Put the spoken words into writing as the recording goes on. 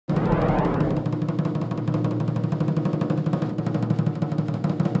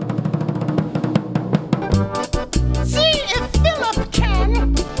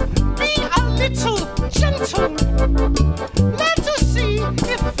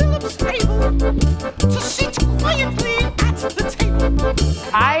to sit quietly at the table.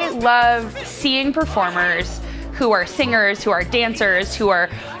 I love seeing performers who are singers, who are dancers, who are,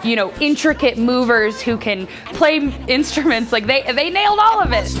 you know, intricate movers, who can play instruments. Like they nailed all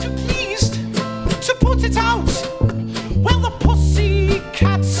of it. Too pleased to put it out. Well, the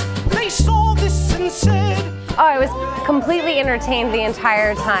pussycats, they saw this and said, Oh, I was completely entertained the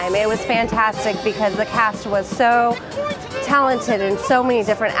entire time. It was fantastic because the cast was so talented in so many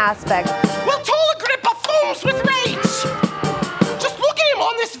different aspects. well, Tall Agrippa foams with rage. Just look at him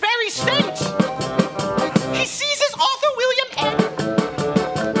on this very stage. He seizes Arthur William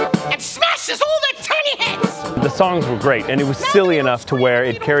Ed and smashes all their tiny heads. The songs were great, and it was silly enough to where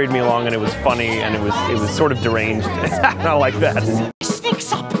it carried me along, and it was funny, and it was sort of deranged. I like that. He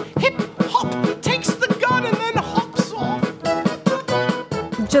sneaks up, hip hop, takes the gun and then hops off.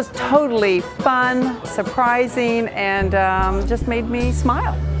 Just totally fun, surprising, and just made me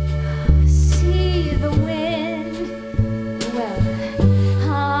smile. See the wind, well,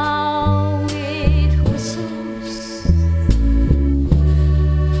 how it whistles.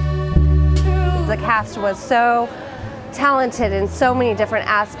 The cast was so talented in so many different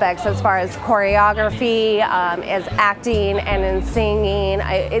aspects as far as choreography, as acting, and in singing.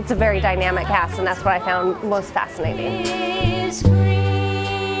 It's a very dynamic cast, and that's what I found most fascinating. His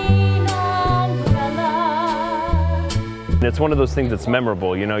green umbrella. It's one of those things that's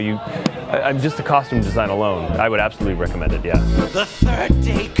memorable, you know. I'm just the costume design alone. I would absolutely recommend it, yeah. The third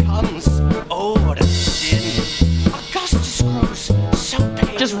day comes. Oh, what a sin. Augustus grows so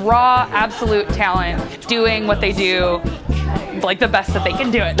pale. Just raw, absolute talent, doing what they do like the best that they can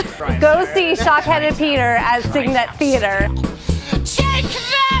do it. Go see Shockheaded Peter at Cygnet Theatre.